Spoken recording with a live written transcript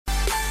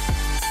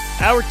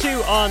Hour 2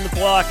 on the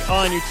block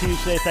on your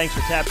Tuesday. Thanks for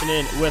tapping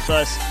in with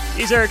us.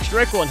 He's Eric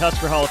Strickland,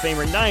 Husker Hall of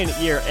Famer,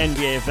 9-year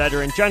NBA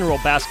veteran, general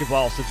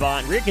basketball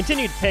savant. We're going to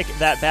continue to pick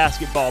that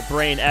basketball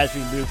brain as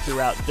we move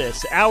throughout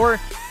this hour.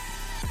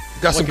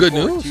 Got some good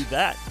news. To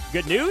that.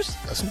 Good news?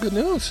 Got some good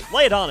news.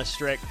 Lay it on us,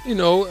 Strick. You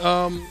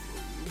know,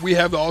 we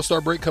have the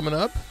All-Star break coming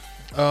up.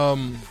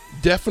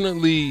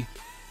 Definitely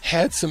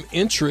had some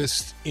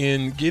interest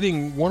in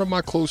getting one of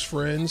my close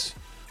friends,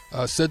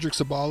 Cedric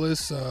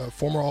Sabalas,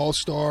 former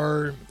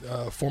All-Star,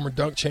 former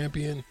dunk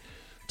champion,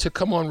 to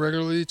come on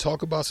regularly,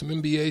 talk about some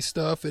NBA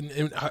stuff.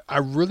 And I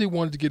really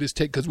wanted to get his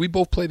take, because we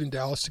both played in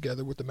Dallas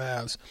together with the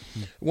Mavs.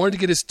 Wanted to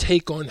get his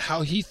take on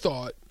how he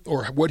thought,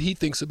 or what he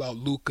thinks about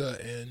Luka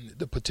and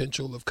the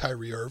potential of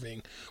Kyrie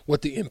Irving,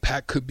 what the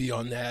impact could be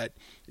on that,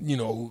 you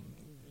know,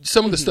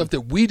 some of the stuff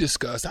that we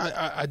discussed.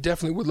 I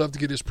definitely would love to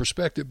get his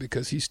perspective,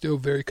 because he's still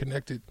very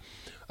connected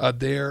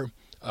there.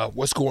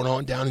 What's going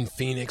on down in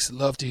Phoenix.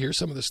 Love to hear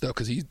some of the stuff,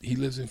 because he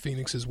lives in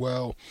Phoenix as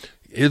well.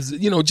 Is,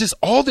 you know, just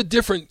all the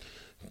different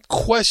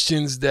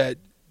questions that,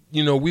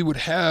 you know, we would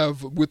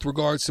have with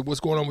regards to what's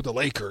going on with the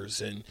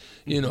Lakers, and,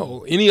 you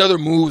know, any other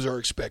moves are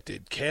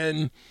expected.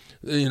 Can,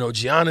 you know,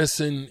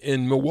 Giannis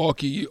in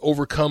Milwaukee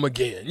overcome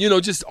again? You know,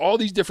 just all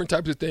these different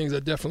types of things.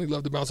 I definitely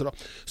love to bounce it off.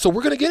 So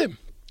we're going to get him.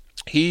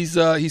 He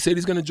said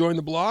he's going to join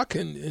the block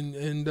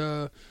and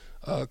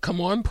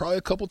come on probably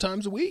a couple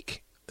times a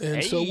week.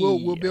 And so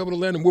we'll be able to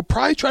land him. We'll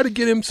probably try to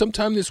get him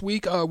sometime this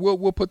week.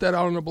 We'll put that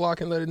out on the block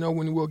and let it know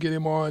when we'll get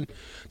him on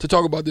to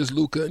talk about this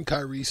Luka and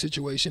Kyrie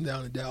situation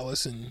down in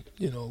Dallas. And,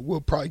 you know,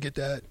 we'll probably get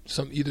that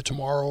either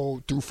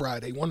tomorrow through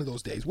Friday, one of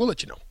those days. We'll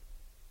let you know.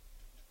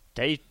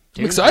 I'm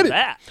excited.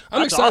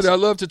 I'm excited. Awesome. I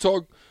love to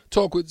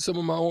talk with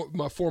some of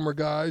my former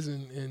guys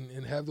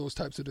and have those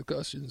types of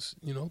discussions,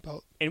 you know,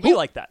 about. And we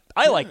like that.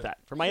 I like that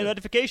for my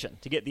notification,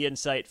 to get the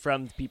insight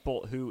from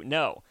people who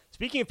know.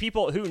 Speaking of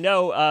people who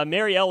know,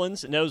 Mary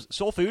Ellens knows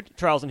Soul Food.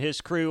 Charles and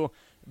his crew,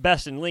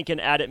 best in Lincoln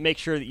at it. Make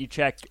sure that you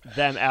check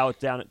them out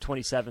down at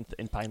 27th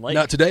in Pine Lake.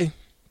 Not today.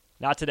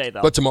 Not today,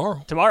 though. But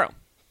tomorrow. Tomorrow.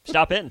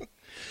 Stop in.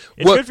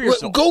 It's good for your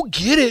soul. Go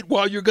get it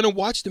while you're going to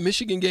watch the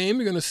Michigan game.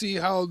 You're going to see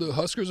how the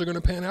Huskers are going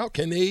to pan out.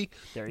 Can they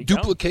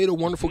duplicate a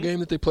wonderful game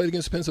that they played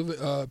against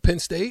Penn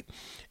State?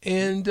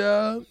 And,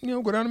 you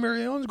know, go down to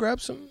Mary Ellen's,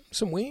 grab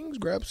some wings,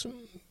 grab some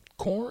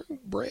corn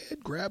bread,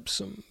 grab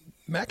some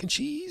mac and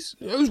cheese.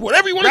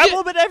 Whatever you want to get. Grab a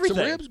little bit of everything.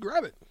 Some ribs,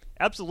 grab it.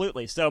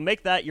 Absolutely. So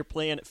make that your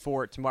plan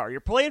for tomorrow.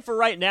 Your plan for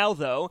right now,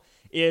 though,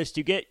 is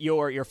to get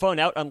your phone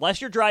out.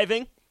 Unless you're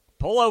driving,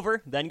 pull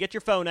over, then get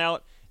your phone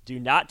out. Do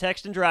not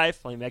text and drive.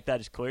 Let me make that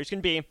as clear as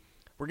can be.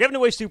 We're giving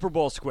away Super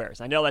Bowl squares.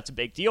 I know that's a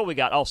big deal. We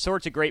got all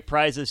sorts of great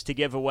prizes to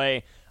give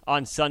away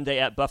on Sunday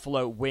at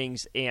Buffalo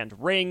Wings and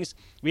Rings.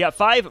 We got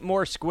 5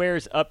 more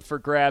squares up for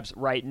grabs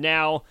right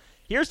now.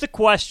 Here's the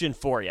question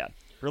for you,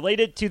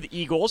 related to the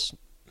Eagles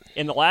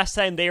and the last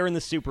time they were in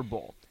the Super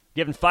Bowl.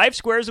 Giving 5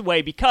 squares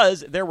away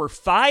because there were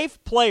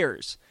 5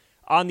 players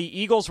on the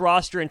Eagles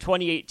roster in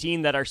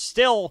 2018 that are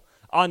still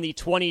on the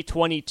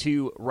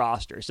 2022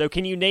 roster. So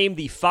can you name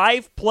the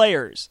 5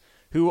 players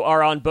who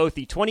are on both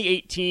the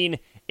 2018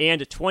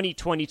 and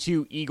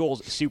 2022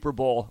 Eagles Super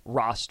Bowl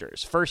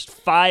rosters? First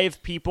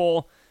 5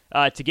 people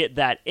to get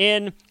that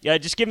in.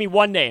 Just give me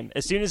one name.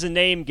 As soon as a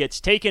name gets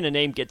taken, a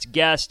name gets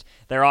guessed,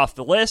 they're off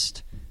the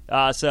list.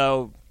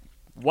 So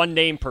one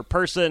name per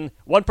person.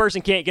 One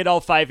person can't get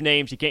all 5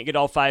 names. You can't get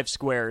all 5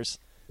 squares.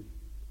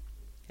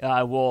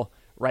 We'll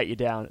write you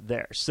down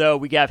there. So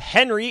we have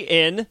Henry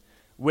in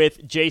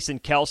with Jason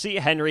Kelsey.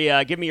 Henry,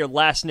 give me your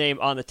last name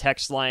on the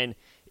text line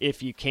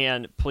if you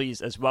can,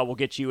 please, as well. We'll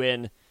get you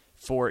in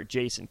for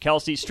Jason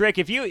Kelsey. Strick,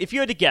 if you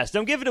had to guess,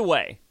 don't give it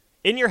away.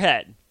 In your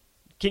head,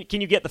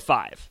 can you get the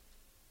 5?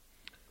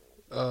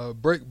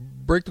 Break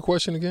the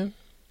question again.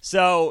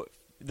 So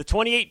the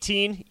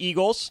 2018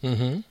 Eagles,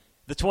 Mm-hmm.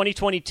 the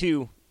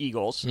 2022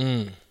 Eagles,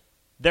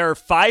 there are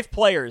 5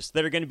 players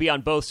that are going to be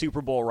on both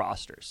Super Bowl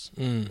rosters.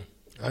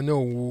 I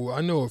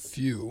know a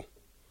few.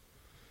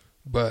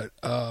 But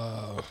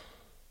I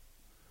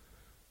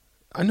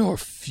know a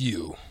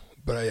few,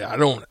 but I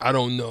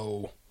don't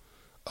know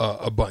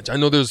a bunch. I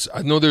know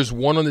there's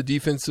one on the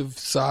defensive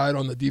side,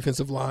 on the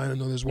defensive line. I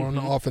know there's one on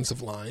the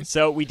offensive line.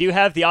 So we do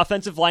have the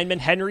offensive lineman.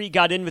 Henry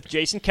got in with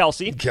Jason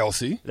Kelsey.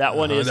 That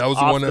one is that was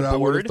the off one that the I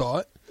would have board.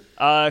 thought.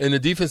 In the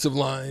defensive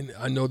line,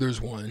 I know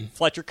there's one.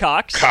 Fletcher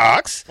Cox.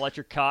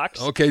 Fletcher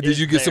Cox. Okay, did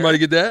you get somebody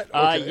get that?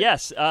 Okay.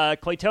 Yes.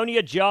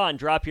 Claytonia John,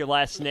 drop your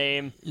last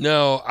name.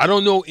 No, I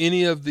don't know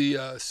any of the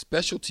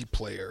specialty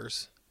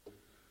players.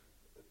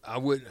 I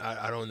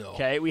don't know.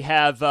 Okay, we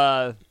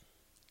have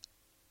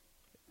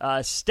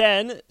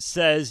Sten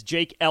says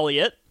Jake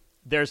Elliott.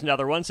 There's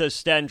another one. Says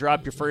Sten,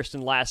 drop your first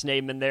and last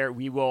name in there.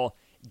 We will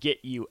get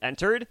you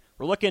entered.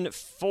 We're looking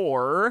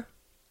for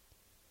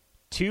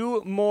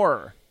 2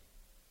 more.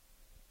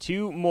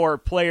 2 more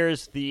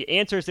players. The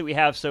answers that we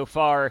have so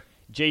far,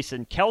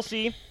 Jason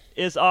Kelsey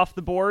is off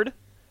the board,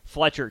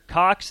 Fletcher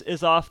Cox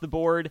is off the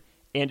board,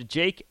 and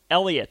Jake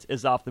Elliott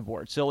is off the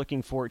board. So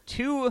looking for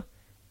 2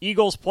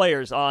 Eagles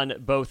players on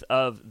both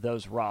of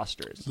those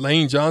rosters.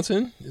 Lane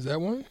Johnson, is that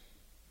one?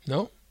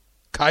 No?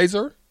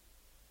 Kaiser?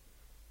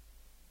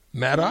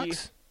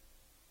 Maddox?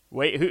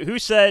 Wait, who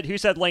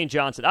said Lane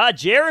Johnson?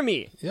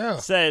 Jeremy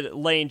said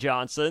Lane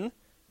Johnson.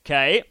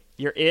 Okay,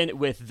 you're in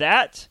with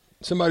that.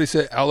 Somebody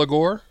said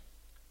Allegor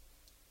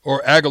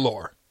or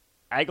Aguilar.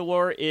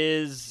 Aguilar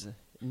is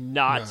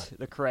not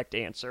the correct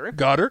answer.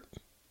 Goddard?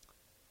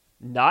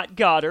 Not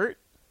Goddard.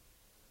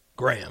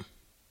 Graham.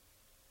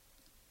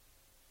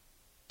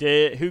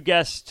 Who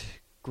guessed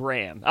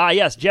Graham?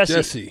 Yes,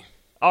 Jesse.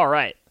 All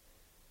right.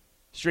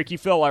 Stricky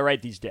Phil, while I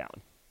write these down.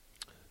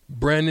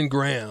 Brandon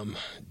Graham.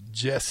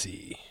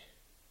 Jesse.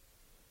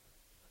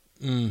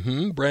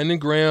 Brandon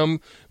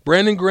Graham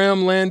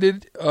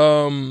landed.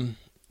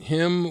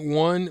 Him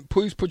one.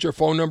 Please put your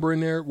phone number in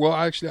there. Well,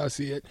 actually, I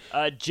see it.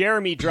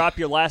 Jeremy, drop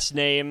your last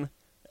name.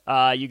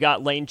 You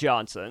got Lane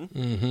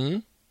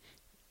Johnson.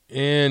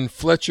 And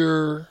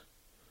Fletcher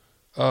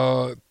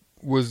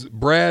was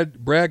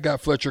Brad. Brad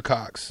got Fletcher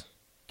Cox.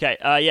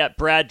 Okay.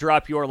 Brad,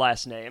 drop your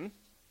last name.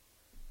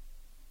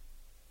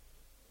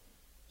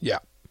 Yeah.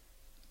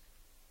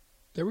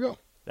 There we go.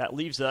 That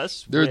leaves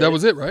us. That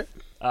was it, right?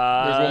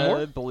 There's one more?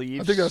 I believe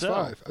I think that's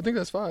so.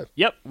 5.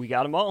 Yep, we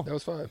got them all. That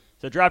was 5.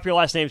 So drop your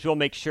last names. We'll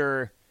make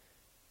sure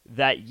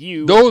that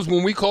you... Those,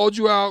 when we called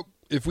you out,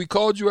 if we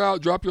called you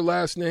out, drop your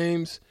last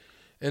names,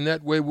 and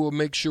that way we'll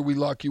make sure we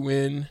lock you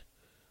in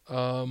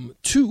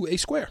to a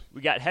square.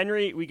 We got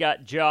Henry. We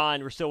got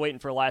John. We're still waiting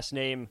for a last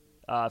name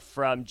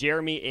from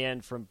Jeremy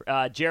and from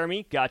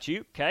Jeremy. Got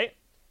you. Okay.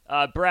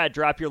 Brad,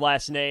 drop your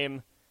last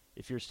name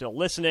if you're still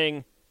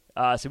listening.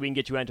 So we can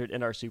get you entered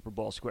in our Super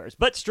Bowl squares.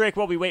 But, Strick,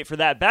 while we wait for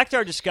that, back to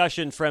our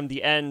discussion from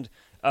the end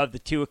of the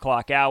 2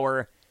 o'clock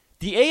hour,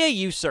 the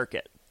AAU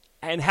circuit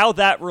and how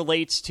that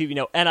relates to,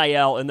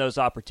 NIL and those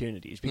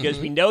opportunities. Because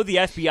we know the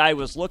FBI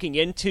was looking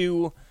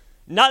into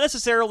not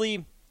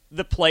necessarily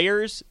the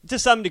players to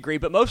some degree,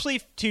 but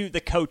mostly to the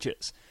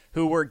coaches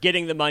who were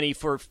getting the money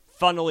for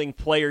funneling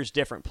players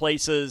different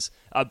places.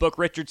 Book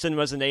Richardson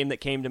was a name that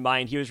came to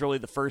mind. He was really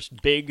the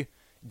first big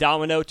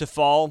domino to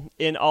fall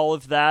in all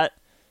of that.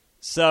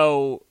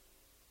 So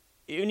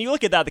when you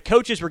look at that, the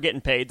coaches were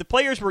getting paid. The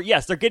players were,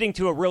 yes, they're getting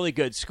to a really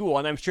good school,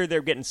 and I'm sure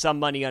they're getting some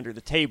money under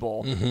the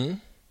table.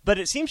 But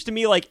it seems to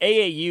me like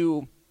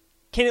AAU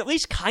can at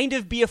least kind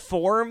of be a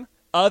form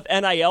of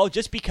NIL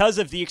just because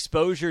of the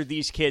exposure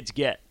these kids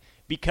get.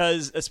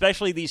 Because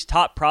especially these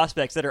top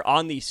prospects that are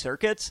on these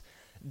circuits,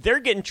 they're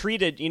getting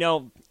treated,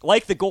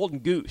 like the golden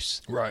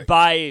goose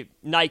by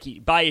Nike,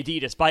 by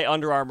Adidas, by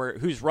Under Armour,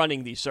 who's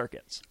running these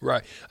circuits.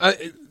 Right.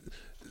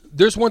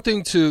 There's one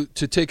thing to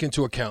take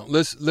into account.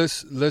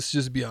 Let's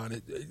just be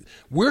honest.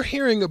 We're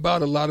hearing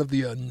about a lot of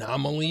the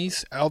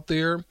anomalies out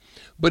there,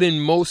 but in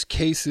most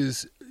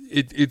cases,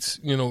 it's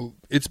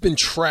been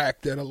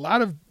tracked that a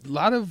lot of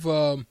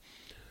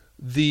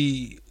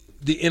the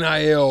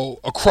NIL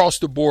across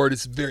the board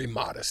is very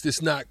modest.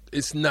 It's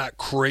not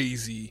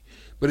crazy,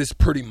 but it's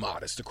pretty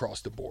modest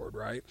across the board,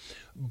 right?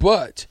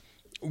 But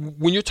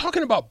when you're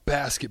talking about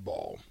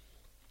basketball,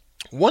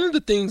 one of the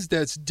things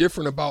that's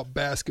different about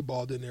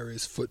basketball than there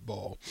is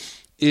football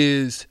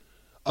is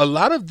a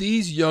lot of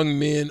these young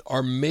men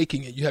are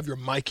making it. You have your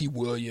Mikey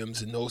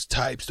Williams and those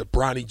types, the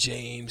Bronny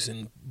James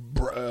and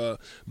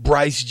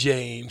Bryce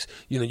James.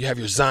 You have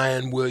your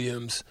Zion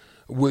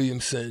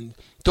Williamson.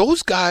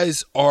 Those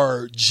guys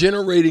are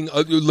generating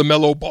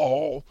LaMelo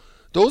Ball.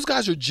 Those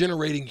guys are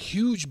generating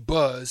huge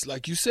buzz,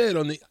 like you said,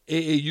 on the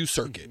AAU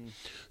circuit.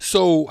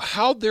 So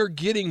how they're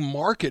getting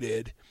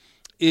marketed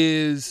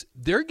is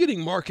they're getting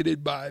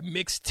marketed by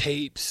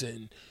mixtapes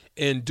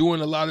and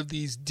doing a lot of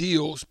these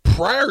deals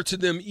prior to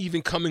them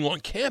even coming on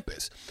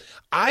campus.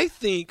 I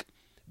think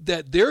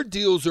that their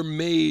deals are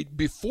made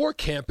before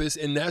campus,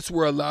 and that's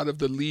where a lot of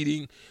the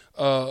leading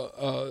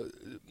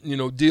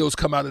deals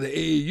come out of the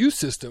AAU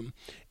system.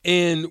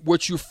 And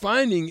what you're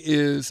finding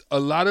is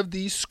a lot of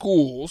these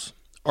schools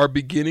are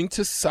beginning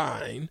to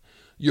sign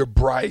your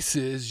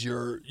Bryces,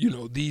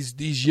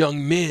 these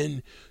young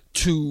men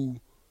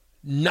to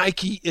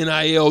Nike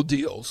NIL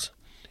deals,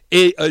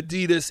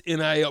 Adidas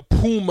NIL,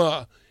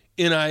 Puma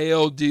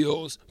NIL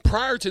deals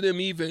prior to them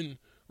even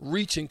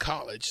reaching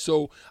college.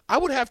 So I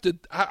would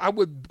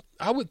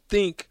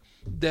think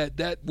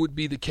that would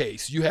be the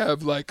case. You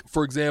have, like,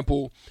 for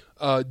example,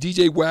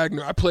 DJ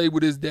Wagner. I played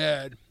with his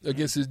dad,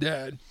 against his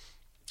dad,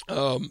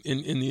 in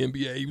the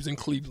NBA. He was in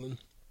Cleveland.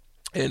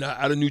 And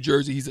out of New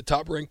Jersey, he's a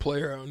top-ranked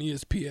player on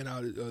ESPN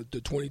out of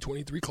the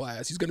 2023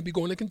 class. He's going to be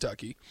going to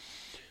Kentucky.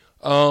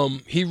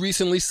 He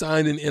recently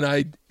signed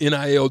an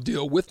NIL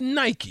deal with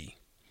Nike,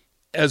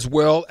 as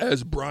well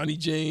as Bronny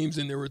James,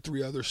 and there were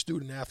 3 other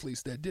student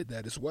athletes that did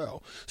that as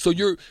well. So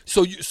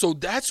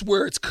that's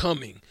where it's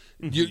coming.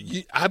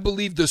 I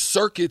believe the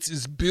circuits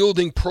is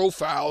building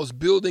profiles,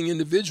 building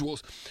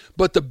individuals,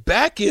 but the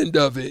back end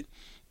of it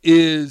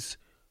is,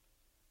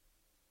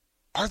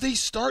 are they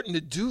starting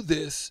to do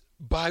this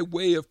by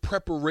way of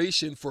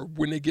preparation for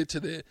when they get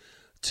to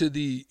to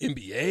the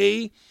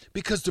NBA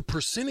because the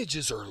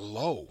percentages are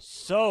low.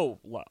 So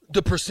low.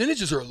 The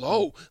percentages are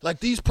low. Like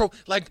these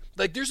like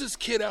there's this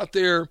kid out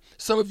there,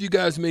 some of you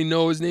guys may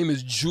know, his name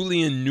is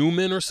Julian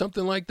Newman or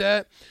something like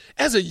that.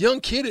 As a young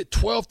kid at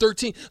 12,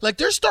 13, like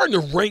they're starting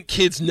to rank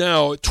kids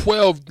now at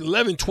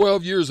 11,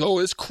 12 years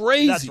old. It's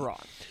crazy. That's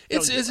wrong.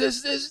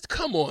 It's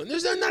come on.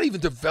 They're not even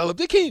developed.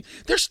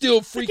 They're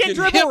still freaking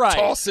hip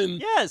tossing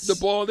the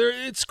ball.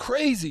 It's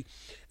crazy.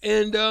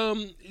 And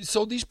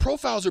so these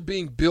profiles are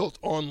being built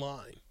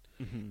online.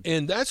 Mm-hmm.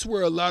 And that's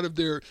where a lot of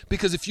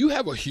because if you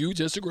have a huge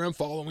Instagram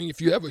following,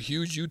 if you have a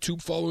huge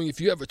YouTube following, if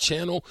you have a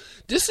channel,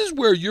 this is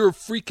where you're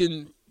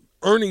freaking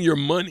earning your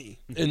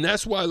money. Mm-hmm. And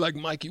that's why like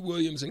Mikey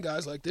Williams and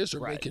guys like this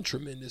are making a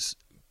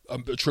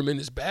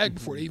tremendous bag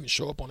before they even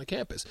show up on the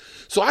campus.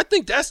 So I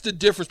think that's the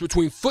difference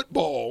between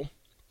football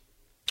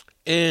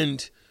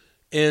and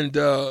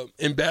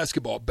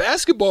basketball.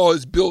 Basketball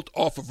is built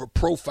off of a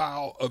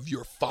profile of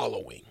your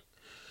following,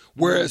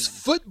 whereas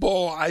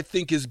football, I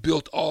think, is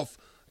built off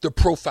the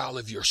profile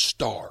of your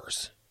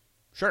stars.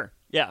 Sure.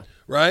 Yeah.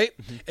 Right?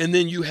 Mm-hmm. And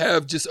then you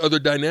have just other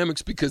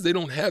dynamics because they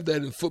don't have that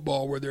in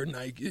football where they're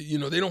like, they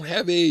don't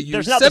have AAU.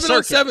 There's not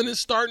 7-on-7 is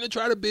starting to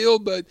try to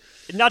build, but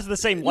not to the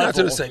same level. Not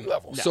to the same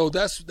level. No. So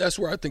that's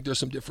where I think there's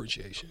some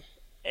differentiation.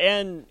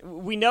 And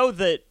we know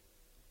that,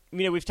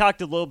 we've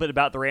talked a little bit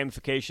about the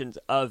ramifications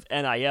of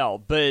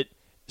NIL, but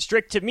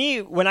strict to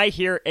me, when I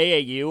hear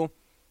AAU,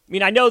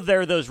 I know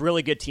there are those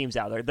really good teams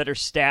out there that are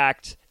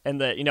stacked and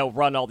that,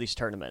 run all these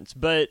tournaments.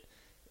 But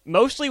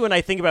mostly when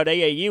I think about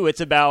AAU,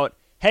 it's about,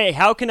 hey,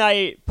 how can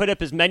I put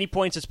up as many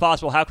points as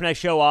possible? How can I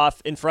show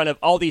off in front of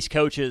all these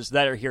coaches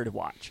that are here to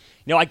watch?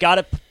 I got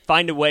to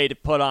find a way to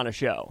put on a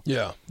show.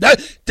 Yeah.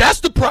 That's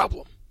the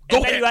problem.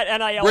 And then you add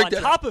NIL on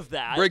top of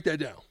that. Break that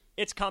down.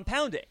 It's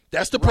compounding.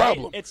 That's the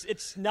problem.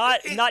 It's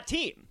not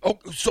team. Oh,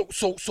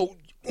 so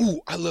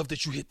I love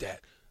that you hit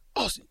that.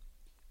 Austin,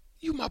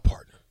 you my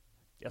partner.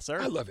 Yes, sir.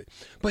 I love it.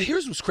 But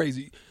here's what's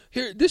crazy.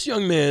 Here, this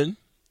young man,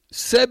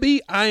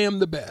 Sebi, I am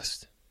the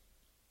best.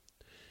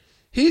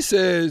 He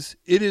says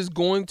it is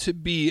going to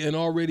be and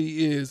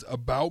already is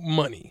about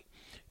money.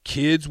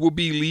 Kids will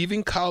be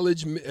leaving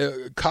college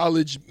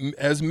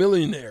as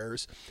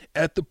millionaires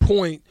at the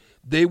point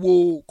they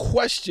will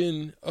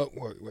question.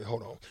 Wait,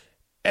 hold on.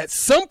 At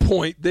some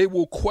point, they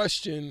will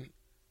question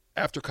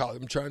after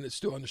college. I'm trying to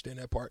still understand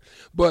that part.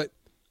 But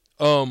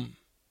I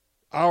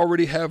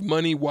already have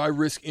money. Why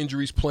risk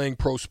injuries playing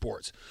pro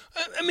sports?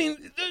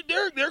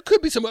 There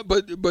could be some,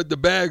 but the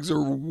bags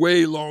are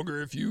way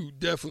longer if you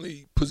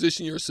definitely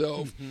position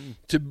yourself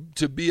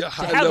to be a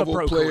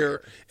high-level player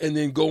career. And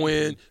then go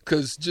in.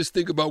 Because just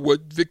think about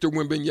what Victor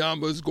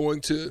Wembanyama is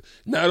going to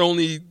not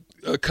only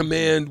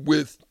command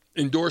with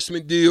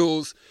endorsement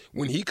deals.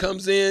 When he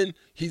comes in,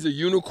 he's a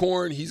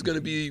unicorn. He's going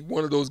to be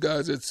one of those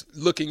guys that's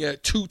looking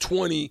at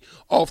 220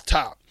 off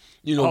top.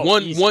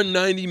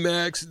 190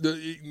 max.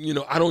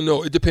 I don't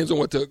know. It depends on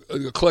what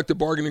the collective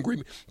bargaining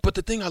agreement. But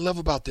the thing I love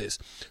about this,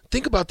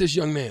 think about this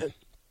young man.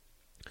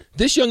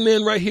 This young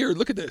man right here.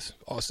 Look at this,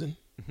 Austin.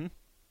 Mm-hmm.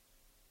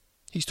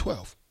 He's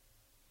 12.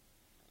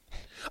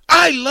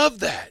 I love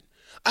that.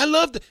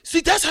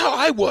 See, that's how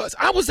I was.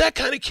 I was that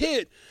kind of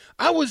kid.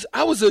 I was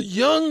a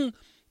young,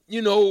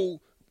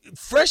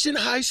 fresh in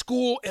high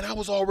school, and I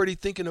was already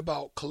thinking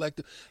about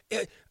collective.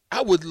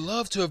 I would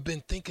love to have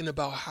been thinking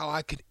about how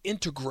I could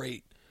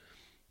integrate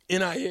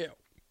NIL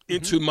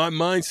into my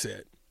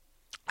mindset.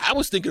 I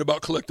was thinking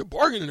about collective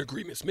bargaining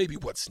agreements, maybe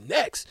what's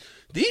next.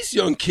 These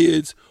young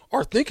kids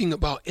are thinking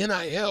about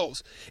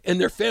NILs and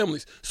their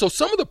families. So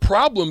some of the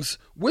problems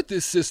with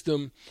this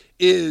system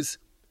is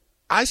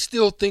I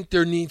still think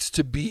there needs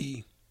to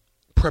be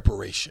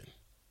preparation.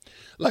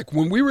 Like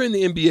when we were in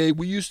the NBA,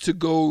 we used to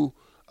go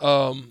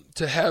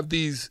to have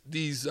these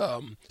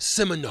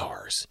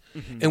seminars,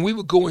 and we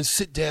would go and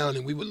sit down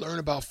and we would learn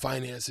about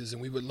finances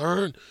and we would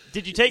learn.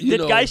 Did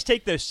guys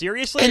take those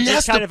seriously? And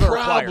that's kind of the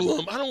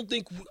problem. I don't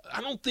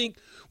think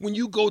when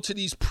you go to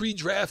these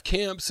pre-draft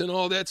camps and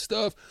all that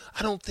stuff,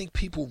 I don't think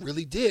people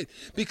really did.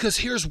 Because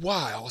here's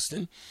why,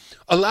 Austin.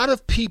 A lot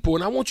of people,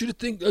 and I want you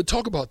to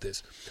talk about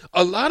this.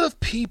 A lot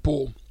of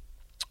people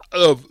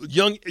of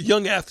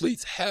young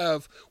athletes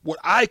have what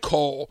I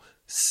call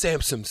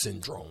Samson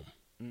syndrome.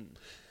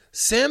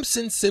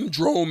 Samson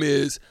syndrome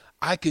is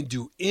I can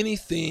do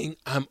anything.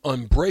 I'm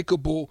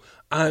unbreakable.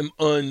 I'm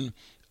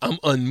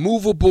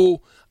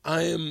unmovable.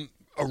 I am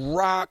a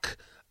rock.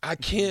 I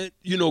can't,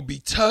 be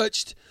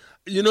touched.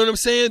 You know what I'm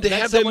saying? They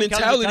have that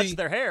mentality touch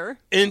their hair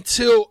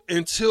until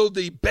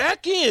the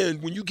back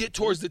end. When you get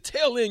towards the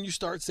tail end, you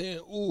start saying,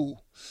 "Ooh,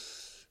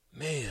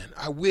 man,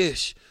 I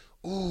wish.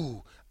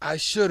 Ooh, I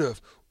should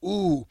have.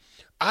 Ooh."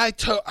 I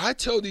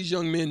tell these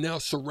young men now,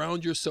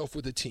 surround yourself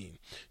with a team.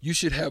 You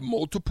should have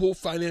multiple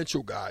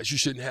financial guys. You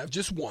shouldn't have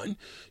just one.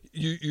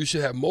 You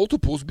should have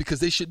multiples because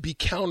they should be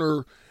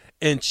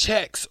and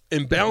checks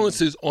and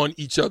balances on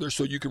each other,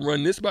 so you can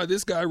run this by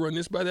this guy, run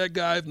this by that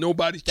guy. If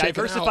nobody's checking out,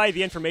 diversify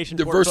the information.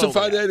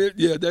 Diversify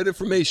that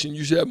information.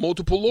 You should have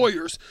multiple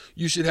lawyers.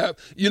 You should have,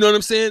 you know what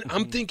I'm saying?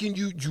 I'm thinking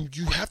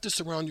you have to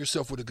surround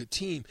yourself with a good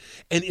team.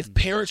 And if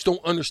parents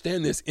don't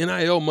understand this,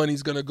 NIL money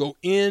is going to go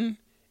in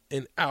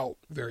and out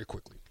very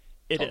quickly.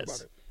 It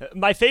is.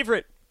 My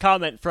favorite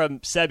comment from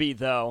Sebi,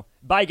 though.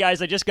 Bye,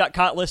 guys. I just got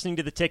caught listening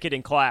to the ticket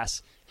in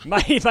class. My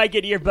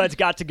get earbuds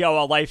got to go.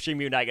 I'll live stream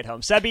you when I get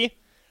home. Sebi,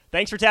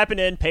 thanks for tapping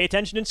in. Pay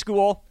attention in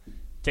school.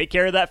 Take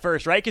care of that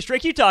first, right? Because,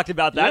 Strick, you talked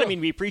about that. Yeah. I mean,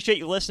 we appreciate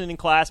you listening in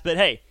class, but,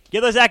 hey,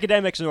 get those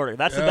academics in order.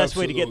 That's the best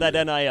way to get that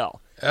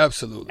NIL.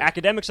 Absolutely.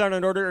 Academics aren't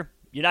in order.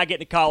 You're not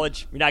getting to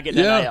college. You're not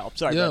getting NIL.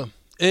 Sorry, yeah.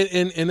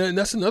 And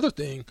that's another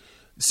thing.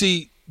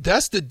 See,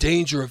 that's the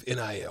danger of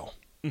NIL.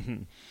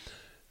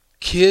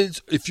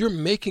 Kids, if you're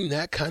making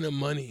that kind of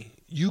money,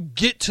 you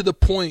get to the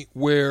point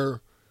where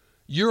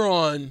you're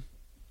on,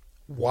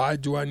 why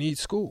do I need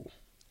school?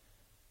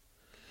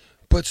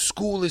 But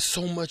school is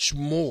so much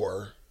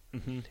more.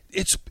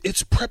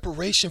 It's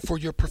preparation for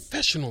your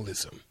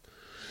professionalism,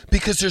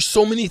 because there's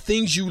so many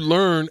things you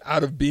learn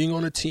out of being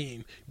on a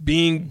team,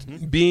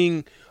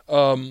 being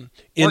on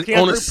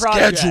a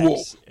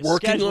schedule,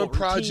 working on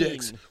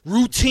projects,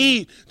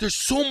 routine.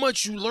 There's so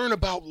much you learn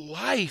about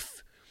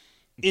life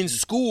in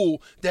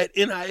school that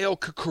NIL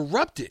could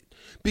corrupt it,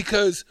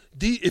 because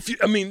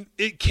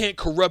it can't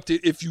corrupt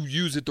it if you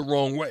use it the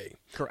wrong way.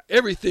 Correct.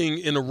 Everything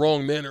in a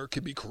wrong manner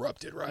could be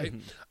corrupted, right?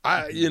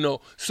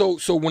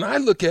 So when I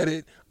look at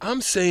it,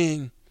 I'm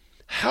saying,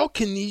 how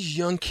can these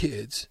young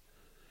kids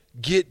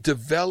get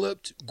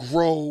developed,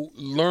 grow,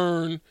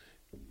 learn,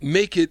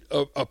 make it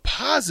a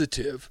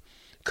positive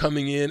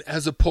coming in,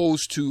 as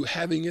opposed to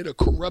having it a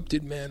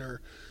corrupted manner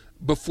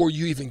before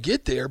you even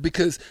get there?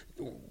 Because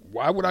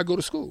why would I go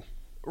to school?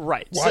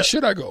 Right. Why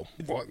should I go?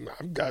 Well,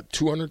 I've got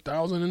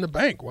 $200,000 in the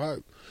bank. Why?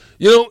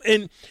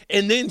 And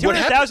then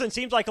 $200,000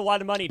 seems like a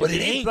lot of money to me,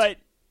 it ain't. But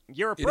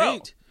you're a pro. It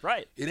ain't.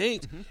 Right. It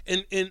ain't.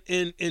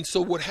 And so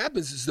what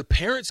happens is the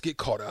parents get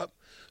caught up.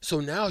 So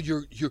now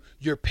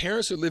your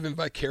parents are living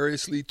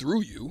vicariously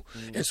through you,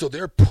 and so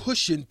they're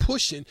pushing.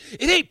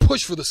 It ain't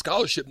push for the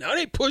scholarship now. It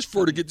ain't push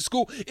for to get to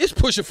school. It's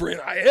pushing for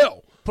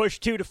NIL. Push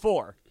 2 to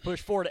 4.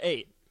 Push 4 to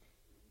 8.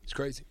 It's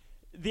crazy.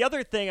 The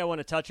other thing I want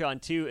to touch on,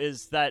 too,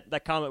 is that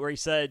comment where he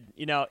said,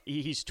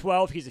 he's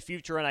 12, he's a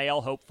future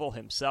NIL hopeful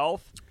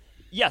himself.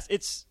 Yes,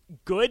 it's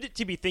good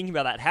to be thinking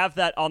about that, have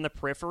that on the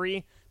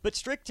periphery. But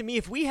Strick, to me,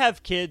 if we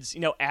have kids,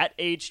 at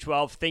age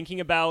 12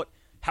 thinking about,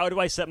 how do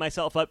I set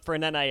myself up for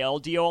an NIL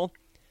deal,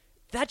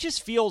 that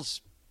just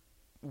feels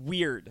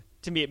weird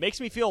to me. It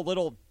makes me feel a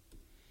little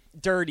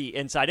dirty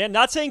inside. And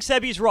not saying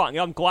Sebi's wrong.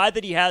 I'm glad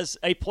that he has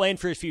a plan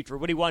for his future,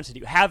 what he wants to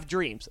do, have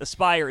dreams,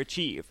 aspire,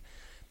 achieve.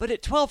 But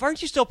at 12,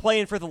 aren't you still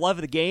playing for the love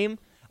of the game?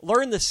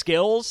 Learn the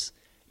skills.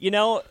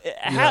 To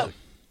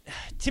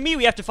me,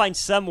 we have to find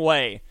some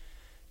way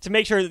to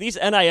make sure that these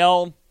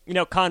NIL,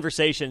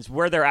 conversations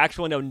where there are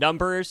actually no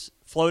numbers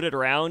floated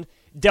around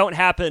don't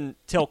happen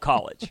till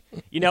college.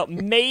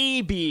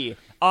 Maybe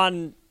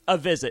on a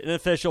visit, an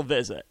official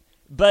visit.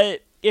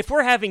 But if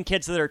we're having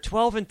kids that are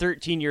 12 and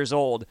 13 years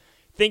old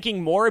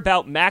thinking more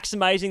about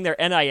maximizing their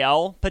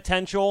NIL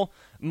potential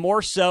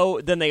more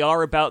so than they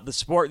are about the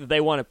sport that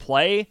they want to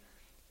play,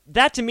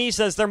 that to me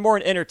says they're more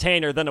an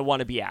entertainer than a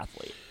wannabe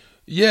athlete.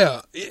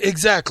 Yeah,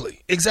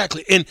 exactly.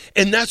 And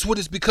that's what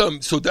it's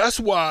become. So that's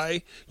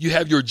why you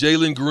have your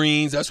Jalen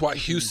Greens. That's why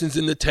Houston's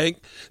in the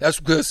tank. That's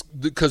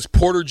because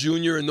Porter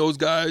Jr. and those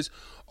guys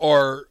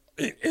are,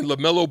 and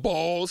LaMelo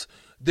Balls,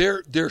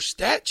 they're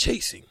stat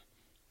chasing.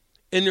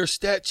 And they're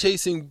stat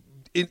chasing,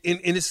 and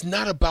it's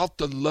not about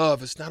the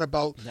love. It's not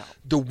about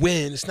the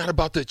win. It's not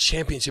about the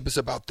championship. It's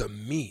about the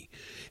me.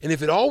 And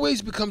if it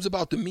always becomes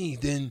about the me,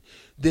 then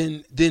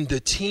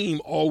the team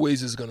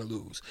always is going to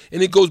lose.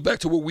 And it goes back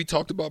to what we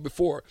talked about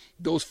before.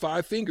 Those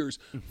 5 fingers.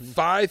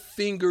 5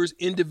 fingers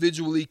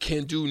individually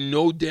can do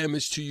no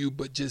damage to you,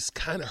 but just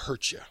kind of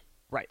hurt you.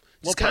 Right.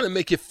 Just kind of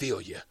make you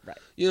feel you. Right.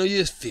 You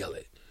just feel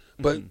it.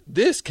 But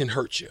this can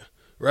hurt you.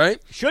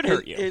 Right? Should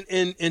hurt you.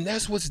 And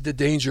that's what's the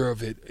danger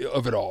of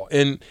it all.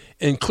 And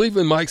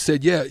Cleveland Mike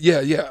said,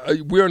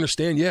 we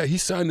understand. Yeah, he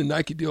signed a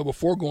Nike deal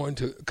before going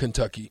to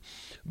Kentucky.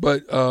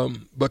 But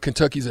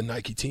Kentucky's a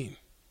Nike team.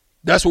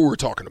 That's what we're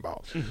talking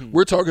about.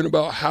 We're talking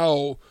about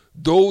how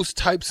those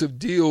types of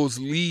deals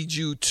lead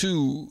you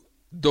to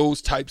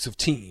those types of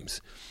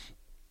teams.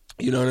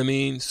 You know what I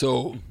mean?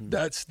 So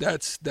that's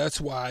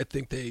why I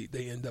think they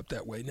end up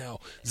that way. Now,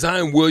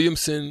 Zion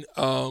Williamson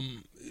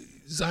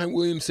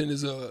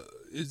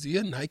is he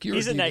a Nike or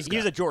he's Adidas guy?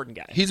 He's a Jordan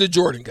guy. He's a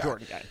Jordan guy.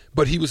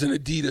 But he was an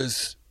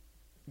Adidas.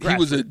 He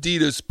was an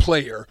Adidas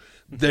player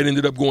that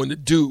ended up going to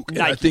Duke,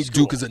 and I think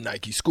Duke is a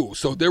Nike school.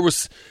 So there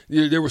was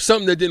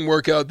something that didn't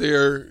work out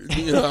there,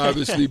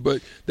 obviously.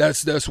 But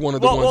that's one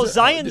of the ones.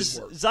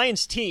 Well,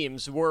 Zion's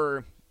teams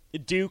were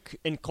Duke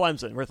and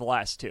Clemson were the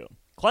last two.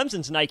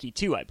 Clemson's Nike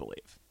too, I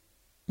believe.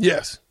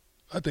 Yes,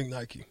 I think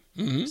Nike.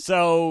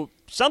 So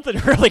something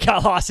really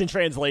got lost in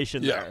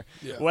translation there.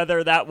 Yeah.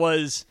 Whether that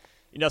was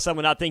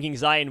someone not thinking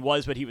Zion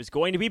was what he was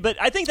going to be. But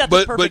I think that's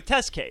a perfect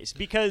test case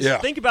because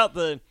think about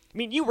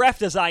you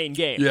reffed a Zion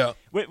game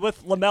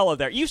with LaMelo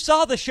there. You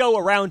saw the show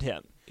around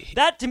him.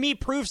 That, to me,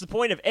 proves the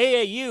point of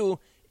AAU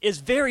is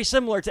very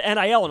similar to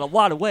NIL in a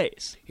lot of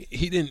ways.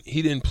 He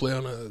didn't play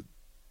on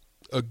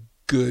a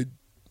good.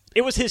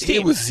 It was his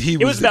team.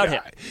 It was about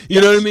him.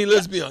 You know what I mean?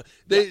 Let's be honest.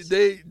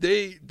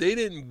 They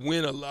didn't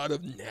win a lot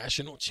of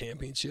national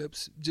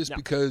championships just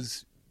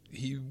because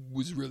he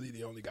was really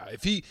the only guy.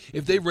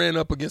 If they ran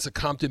up against a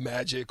Compton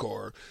Magic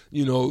or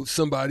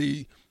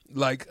somebody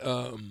like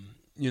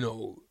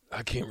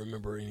I can't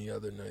remember any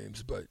other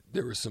names, but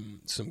there were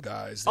some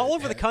guys all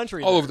over the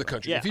country. All over the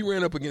country. Yeah. If he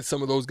ran up against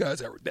some of those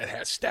guys that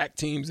had stacked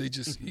teams, they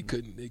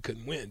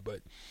couldn't win.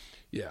 But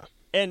yeah.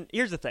 And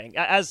here's the thing: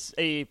 as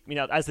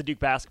the Duke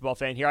basketball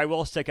fan here, I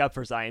will stick up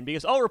for Zion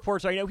because all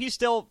reports are, he's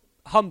still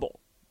humble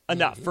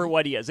enough for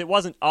what he is. It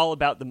wasn't all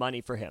about the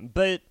money for him.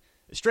 But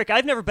Strick,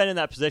 I've never been in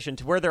that position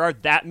to where there are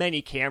that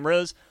many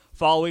cameras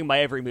following my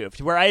every move,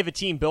 to where I have a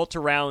team built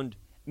around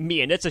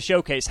me, and it's a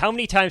showcase. How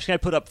many times can I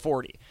put up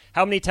 40?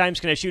 How many times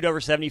can I shoot over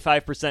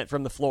 75%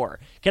 from the floor?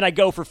 Can I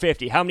go for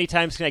 50? How many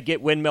times can I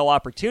get windmill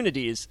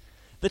opportunities?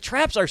 The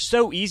traps are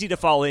so easy to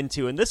fall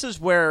into, and this is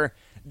where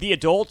the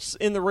adults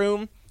in the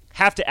room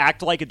have to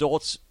act like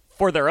adults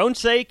for their own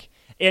sake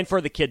and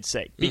for the kids'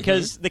 sake,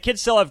 because the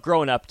kids still have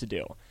grown up to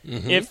do.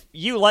 If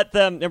you let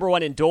them, number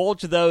one,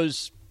 indulge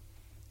those,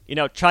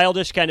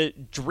 childish kind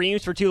of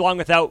dreams for too long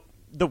without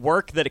the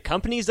work that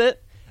accompanies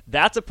it,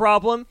 that's a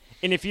problem.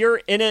 And if you're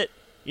in it,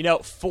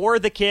 for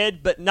the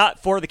kid, but not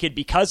for the kid,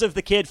 because of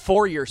the kid,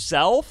 for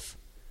yourself,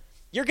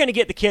 you're going to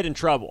get the kid in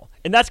trouble.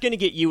 And that's going to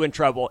get you in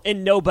trouble,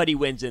 and nobody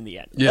wins in the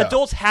end. Yeah.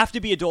 Adults have to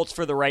be adults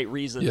for the right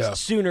reasons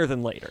sooner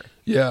than later.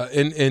 Yeah,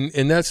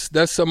 and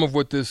that's some of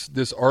what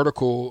this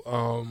article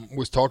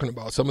was talking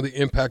about. Some of the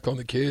impact on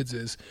the kids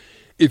is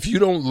if you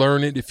don't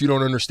learn it, if you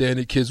don't understand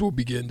it, kids will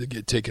begin to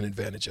get taken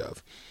advantage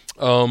of.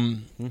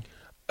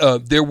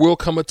 There will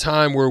come a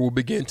time where it will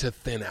begin to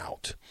thin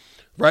out.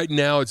 Right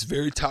now, it's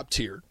very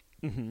top-tiered.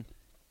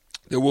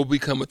 There will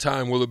become a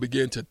time where it'll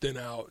begin to thin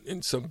out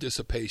in some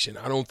dissipation.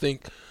 I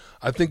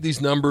think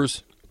these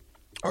numbers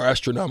are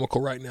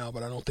astronomical right now,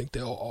 but I don't think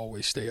they'll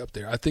always stay up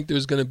there. I think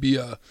there's going to be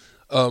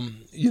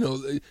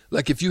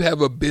like if you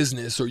have a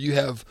business or you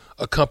have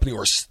a company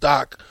or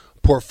stock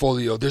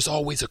portfolio, there's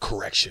always a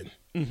correction.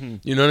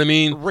 You know what I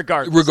mean?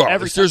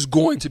 Regardless, there's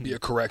going to be a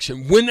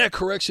correction. When that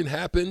correction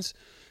happens,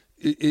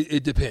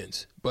 it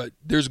depends, but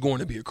there's going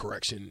to be a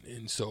correction,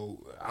 and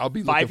so I'll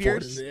be looking 5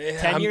 years, forward.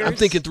 10 years. I'm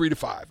thinking 3 to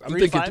 5. I'm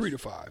thinking 3 to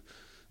 5.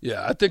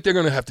 Yeah, I think they're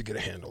going to have to get a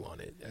handle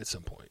on it at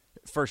some point.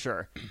 For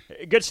sure.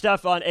 Good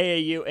stuff on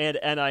AAU and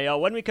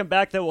NIL. When we come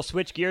back, though, we'll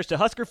switch gears to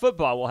Husker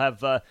football. We'll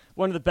have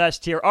one of the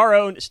best here, our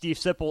own Steve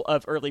Sipple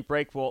of Early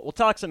Break. We'll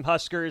talk some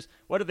Huskers.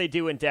 What are they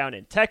doing down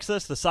in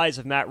Texas? The size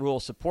of Matt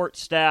Rule's support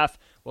staff.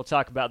 We'll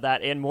talk about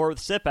that and more with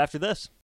Sip after this.